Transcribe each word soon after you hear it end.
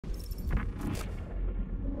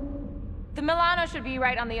The Milano should be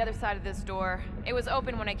right on the other side of this door. It was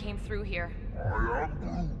open when I came through here.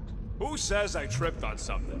 Who says I tripped on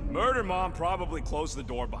something? Murder Mom probably closed the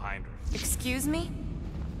door behind her. Excuse me?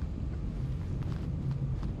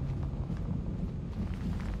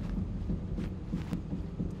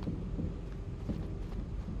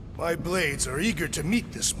 My blades are eager to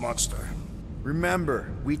meet this monster.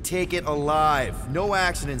 Remember, we take it alive. No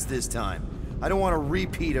accidents this time. I don't want a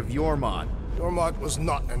repeat of Yormont. Yormont was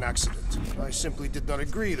not an accident. I simply did not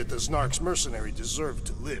agree that the Snark's mercenary deserved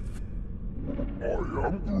to live. I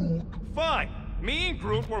am Groot. Fine. Me and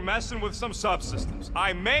Groot were messing with some subsystems.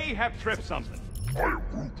 I may have tripped something. I am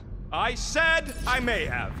Groot. I said I may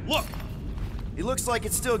have. Look! It looks like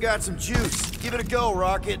it's still got some juice. Give it a go,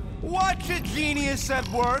 Rocket. Watch a genius at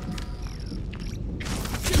work!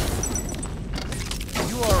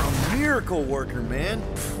 You are a miracle worker, man.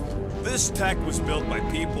 This tech was built by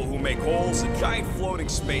people who make holes in giant floating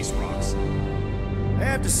space rocks. I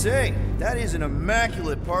have to say, that is an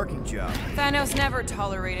immaculate parking job. Thanos never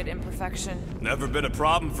tolerated imperfection. Never been a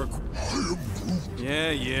problem for...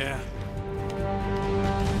 Yeah.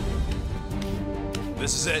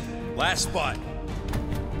 This is it. Last spot.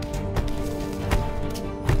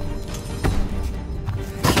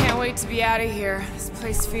 Can't wait to be out of here. This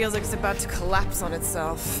place feels like it's about to collapse on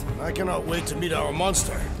itself. I cannot wait to meet our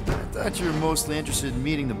monster. I thought you were mostly interested in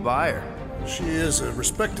meeting the buyer. She is a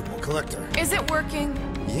respectable collector. Is it working?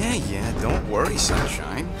 Yeah, don't worry,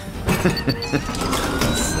 Sunshine.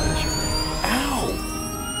 Ow!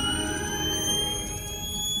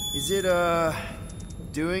 Is it,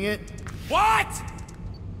 doing it? What?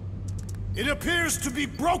 It appears to be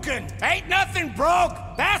broken! Ain't nothing broke!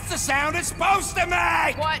 That's the sound it's supposed to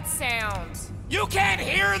make! What sound? You can't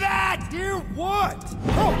hear that! Hear what?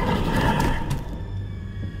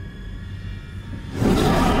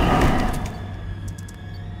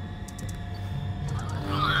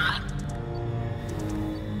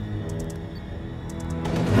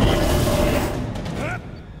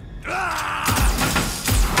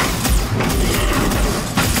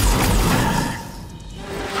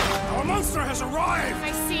 Our monster has arrived!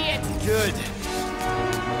 I see it. Good.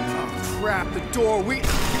 Oh, crap, the door,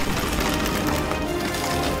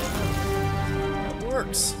 That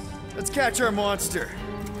works. Let's catch our monster.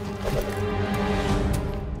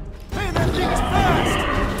 Hey, that thing is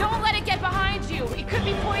fast! Don't let it get behind you. It could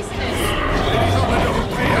be poisonous. Ladies and gentlemen,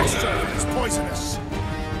 pay extra if it's poisonous.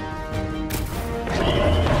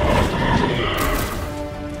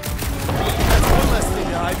 That's one less thing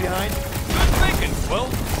to hide behind. Good thinking, Will.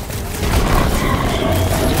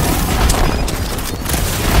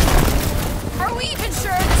 Are we even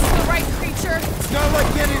sure this is the right creature? It's not like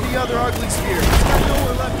any of the other ugly spheres. It's got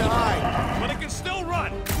nowhere left to hide. But it can still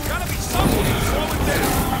run. Gotta be some way to slow it down.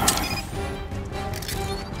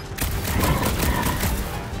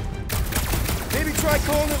 Maybe try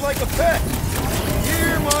calling it like a pet.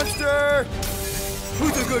 Here, monster!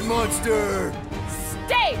 Who's a good monster?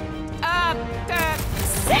 Stay!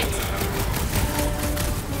 Sit!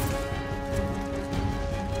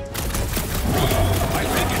 I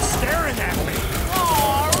think it's staring at me.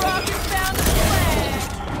 Aw, Rocket found the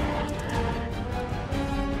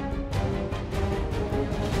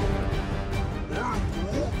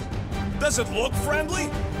plan. Does it look friendly?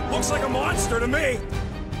 Looks like a monster to me.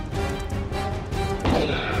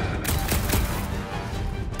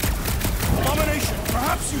 Abomination,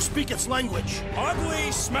 perhaps you speak its language.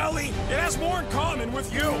 Ugly, smelly, it has more in common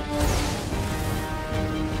with you.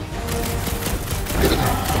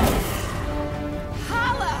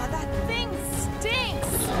 Holla! That thing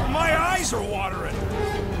stinks! My eyes are watering.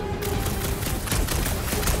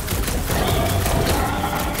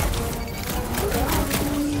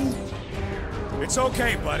 It's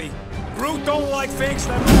okay, buddy. Groot don't like things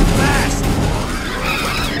that move fast.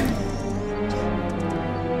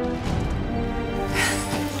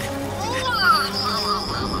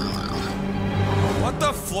 What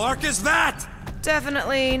the flark is that?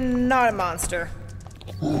 Definitely not a monster.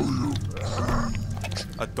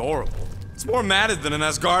 Adorable. It's more matted than an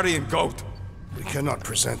Asgardian goat. We cannot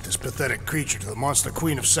present this pathetic creature to the monster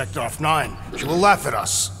queen of Sector 9. She will laugh at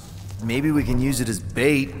us. Maybe we can use it as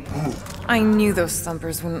bait. I knew those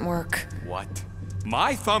thumpers wouldn't work. What?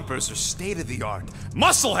 My thumpers are state-of-the-art.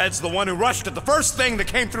 Musclehead's the one who rushed at the first thing that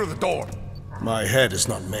came through the door. My head is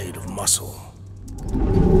not made of muscle.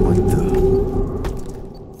 What the?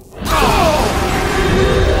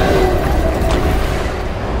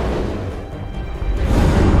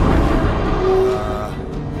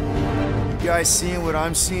 You guys seeing what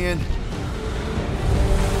I'm seeing?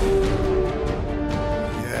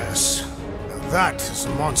 Yes. Now that is a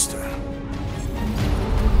monster.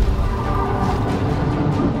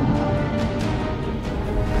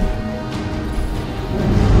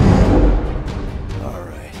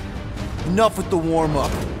 Enough with the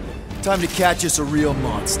warm-up. Time to catch us a real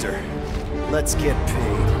monster. Let's get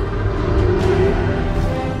paid.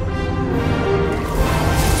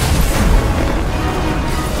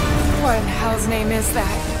 What in hell's name is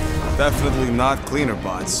that? Definitely not cleaner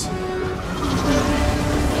bots.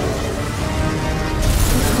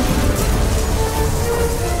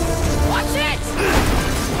 Watch it!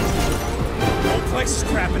 Whole place is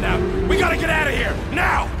crapping out. We gotta get out of here,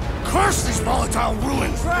 now! Curse these volatile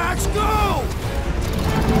ruins! Tracks, go!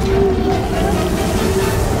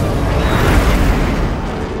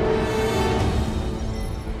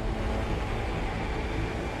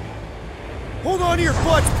 Hold on to your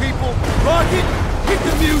butts, people! Rocket, hit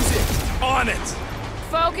the music! On it!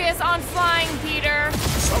 Focus on flying, Peter.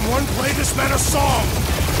 Someone play this man a song!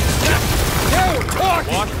 Now we're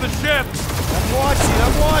talking! Watch the ship! I'm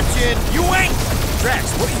watching! You ain't!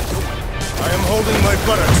 Drax, what are you doing? I am holding my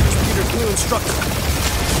buttocks as Peter Quill instructed.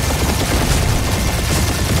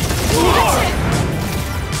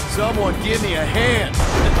 Someone give me a hand!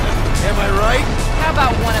 Am I right? How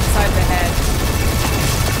about one upside the head?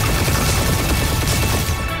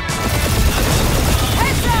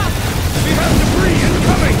 Heads up! We have debris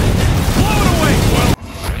incoming! Blow it away, Quill!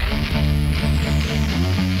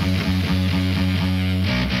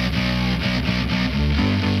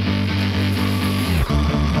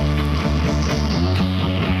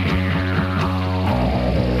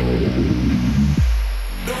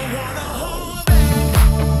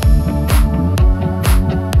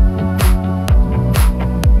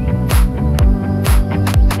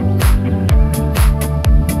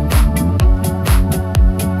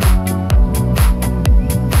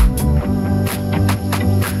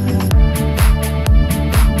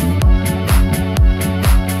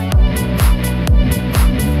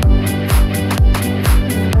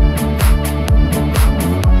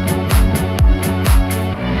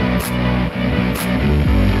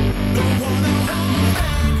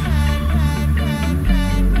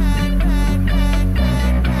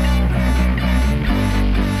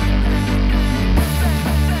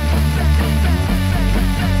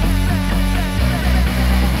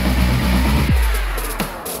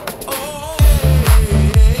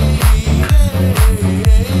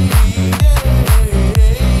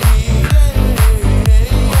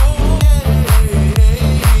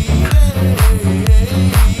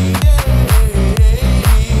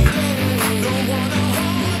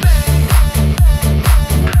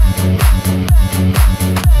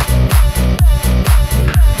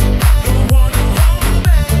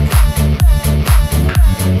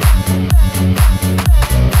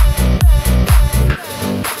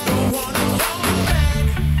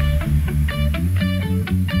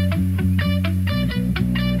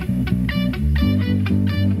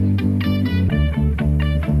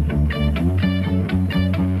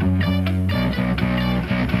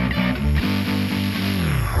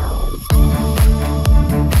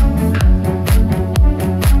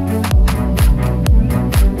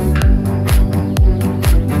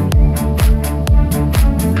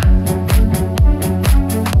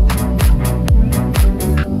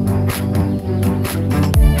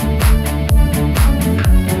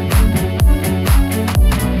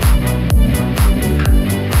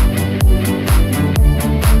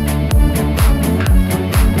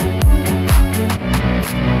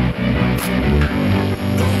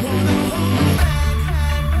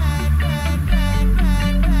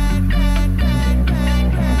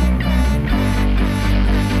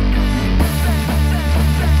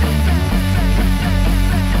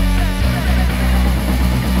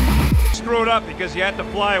 Up because you had to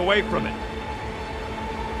fly away from it.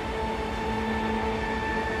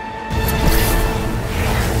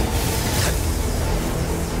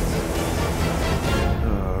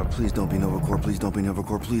 Please don't be Novacore, please don't be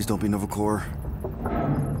Novacore, please don't be Novacore.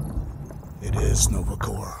 It is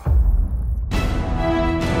Novacore.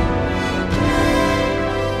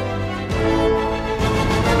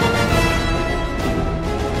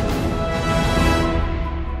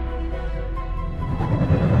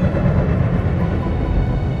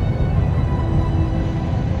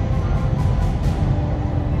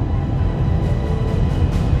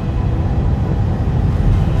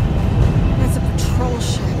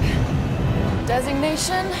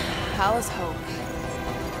 Designation, Hal's Hope.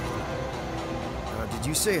 Did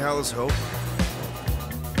you say Hal's Hope?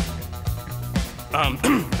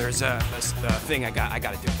 There's a thing I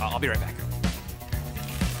gotta do. I'll be right back.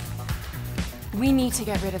 We need to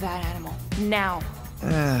get rid of that animal. Now.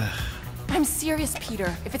 I'm serious,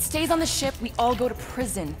 Peter. If it stays on the ship, we all go to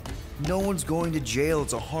prison. No one's going to jail.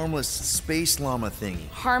 It's a harmless space llama thingy.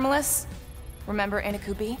 Harmless? Remember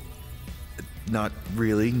Inakubi? Not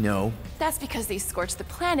really, no. That's because they scorched the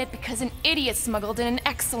planet because an idiot smuggled in an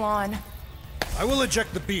Exelon. I will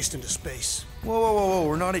eject the beast into space. Whoa,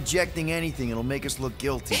 we're not ejecting anything. It'll make us look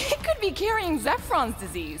guilty. It could be carrying Zephron's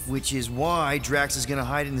disease. Which is why Drax is gonna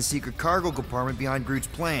hide in the secret cargo compartment behind Groot's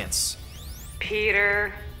plants.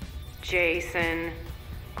 Peter, Jason,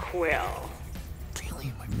 Quill.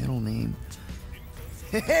 Really? My middle name?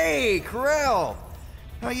 Hey, Corell!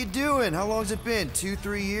 How you doing? How long's it been?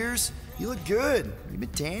 2-3 years? You look good. You been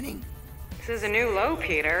tanning? This is a new low,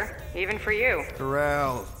 Peter. Even for you.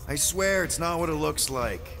 Corell, I swear it's not what it looks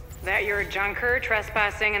like. That you're a junker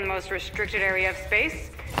trespassing in the most restricted area of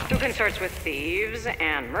space? Who consorts with thieves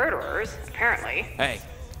and murderers, apparently. Hey,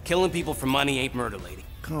 killing people for money ain't murder, lady.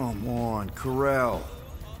 Come on, Corell.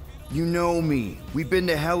 You know me. We've been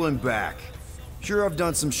to hell and back. Sure, I've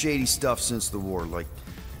done some shady stuff since the war, like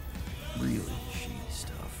really shady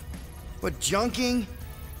stuff. But junking?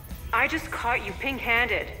 I just caught you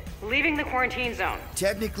pink-handed, leaving the quarantine zone.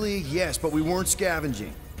 Technically, yes, but we weren't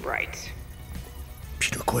scavenging. Right.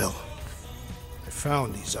 Peter Quill, I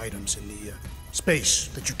found these items in the space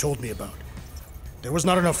that you told me about. There was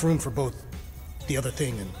not enough room for both the other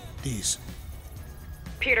thing and these.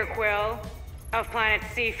 Peter Quill, of planet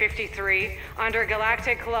C-53, under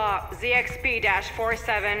Galactic Law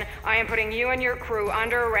ZXP-47, I am putting you and your crew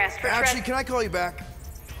under arrest for Actually, can I call you back?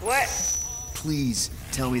 What? Please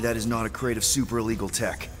tell me that is not a crate of super illegal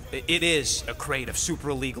tech. It is a crate of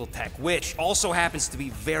super illegal tech, which also happens to be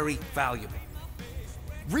very valuable.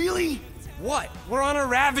 Really? What? We're on a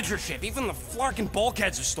Ravager ship. Even the flarkin'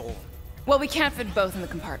 bulkheads are stolen. Well, we can't fit both in the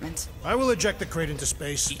compartment. I will eject the crate into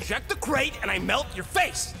space. Eject the crate and I melt your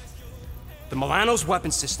face! The Milano's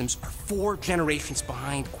weapon systems are 4 generations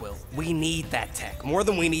behind, Quill. We need that tech, more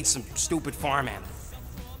than we need some stupid farm animal.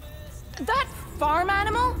 That farm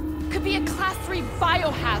animal could be a Class 3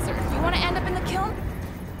 biohazard. You want to end up in the kiln?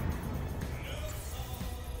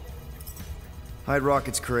 Hide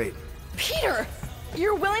Rocket's crate. Peter!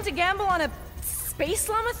 You're willing to gamble on a space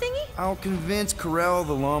llama thingy? I'll convince Corell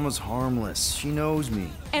the llama's harmless. She knows me.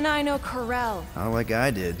 And I know Corell. Not like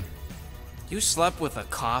I did. You slept with a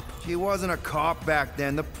cop? She wasn't a cop back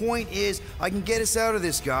then. The point is, I can get us out of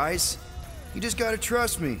this, guys. You just gotta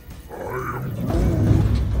trust me. I am Groot.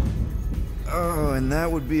 Oh, and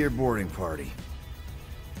that would be your boarding party.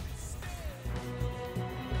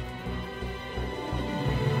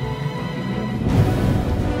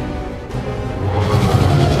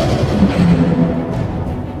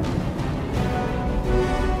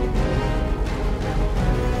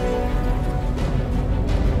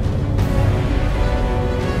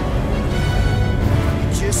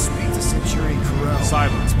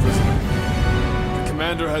 Silence, prisoner. The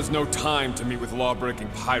commander has no time to meet with law-breaking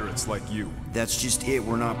pirates like you. That's just it.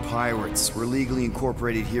 We're not pirates. We're legally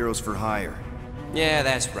incorporated heroes for hire. Yeah,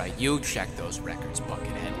 that's right. You check those records,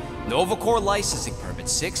 Buckethead. Novacore licensing permit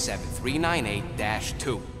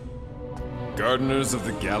 67398-2. Gardeners of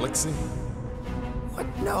the Galaxy? What?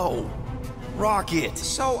 No. Rocket!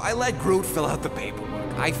 So I let Groot fill out the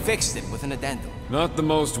paperwork. I fixed it with an addendum. Not the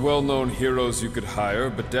most well-known heroes you could hire,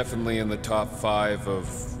 but definitely in the top 5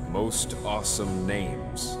 of most awesome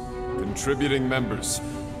names. Contributing members.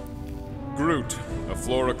 Groot, a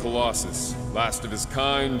Flora Colossus, last of his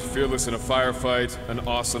kind, fearless in a firefight, an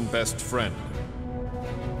awesome best friend.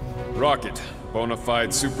 Rocket, bona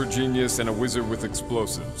fide super genius and a wizard with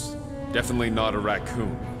explosives. Definitely not a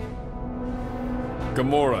raccoon.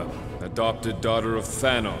 Gamora, adopted daughter of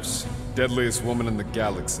Thanos, deadliest woman in the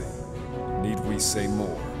galaxy. Need we say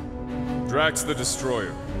more? Drax the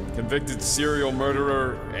Destroyer, convicted serial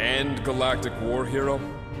murderer and galactic war hero,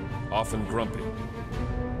 often grumpy.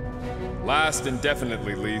 Last and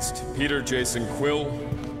definitely least, Peter Jason Quill.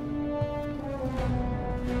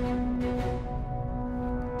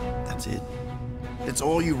 That's it? That's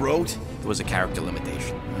all you wrote? There was a character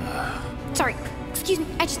limitation. Sorry, excuse me,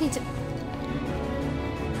 I just need to...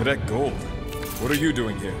 Cadet Gold, what are you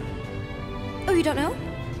doing here? Oh, you don't know?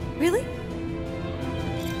 Really?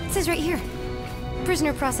 It says right here.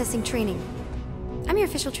 Prisoner processing training. I'm your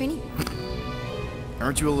official trainee.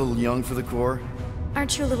 Aren't you a little young for the Corps?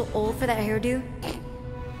 Aren't you a little old for that hairdo?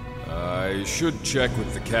 I should check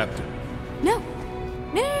with the captain. No.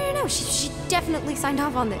 No. She definitely signed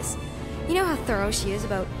off on this. You know how thorough she is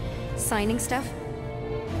about signing stuff?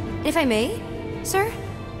 And if I may, sir,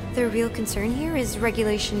 the real concern here is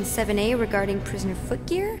Regulation 7A regarding prisoner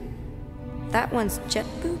footgear. That one's jet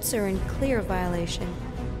boots are in clear violation.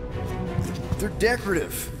 They're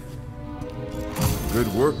decorative.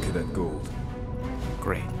 Good work, Cadet Gold.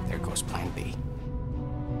 Great, there goes Plan B.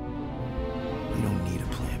 We don't need a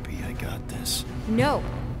plan B, I got this. No,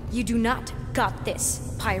 you do not. got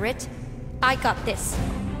this, pirate. I got this.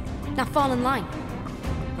 Now fall in line.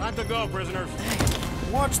 Time to go, prisoners.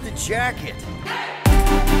 Watch the jacket.